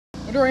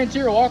We'll do our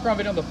interior walk-around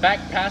video on the back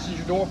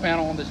passenger door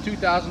panel on this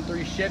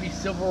 2003 Chevy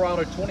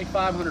Silverado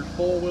 2500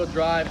 four-wheel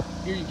drive.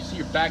 Here you can see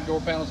your back door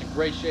panel is in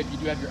great shape. You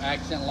do have your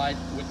accent light,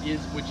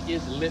 which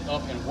is lit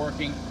up and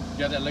working.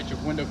 You have that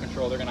electric window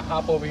control. They're going to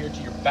hop over here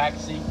to your back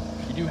seat.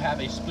 You do have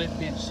a split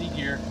bench seat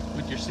here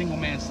with your single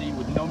man seat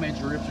with no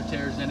major rips or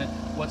tears in it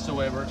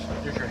whatsoever.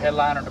 There's your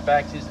headliner on the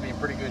back, seems to be in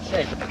pretty good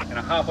shape.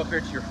 Gonna hop up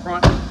here to your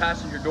front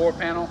passenger door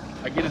panel.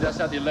 Again, it does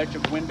have the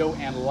electric window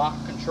and lock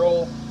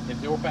control. The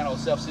door panel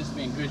itself seems to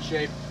be in good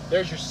shape.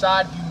 There's your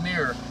side view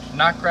mirror,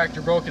 not cracked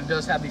or broken. It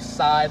does have the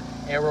side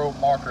arrow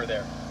marker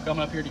there.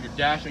 Coming up here to your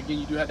dash, again,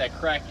 you do have that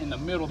crack in the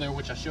middle there,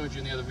 which I showed you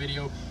in the other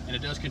video, and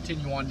it does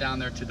continue on down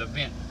there to the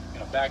vent.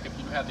 Gonna back up,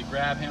 you do have the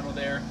grab handle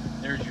there.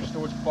 There's your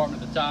storage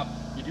compartment at the top.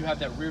 You do have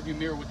that rear view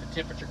mirror with the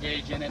temperature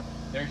gauge in it.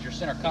 There's your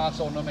center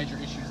console, no major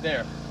issues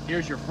there.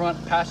 Here's your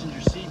front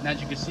passenger seat, and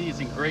as you can see, it's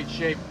in great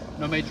shape,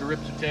 no major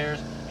rips or tears,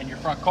 and your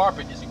front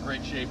carpet is in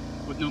great shape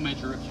with no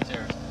major rips or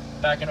tears.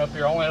 Backing up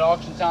here, only at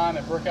auction time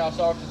at Brickhouse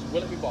Auctions,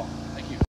 will it be bought?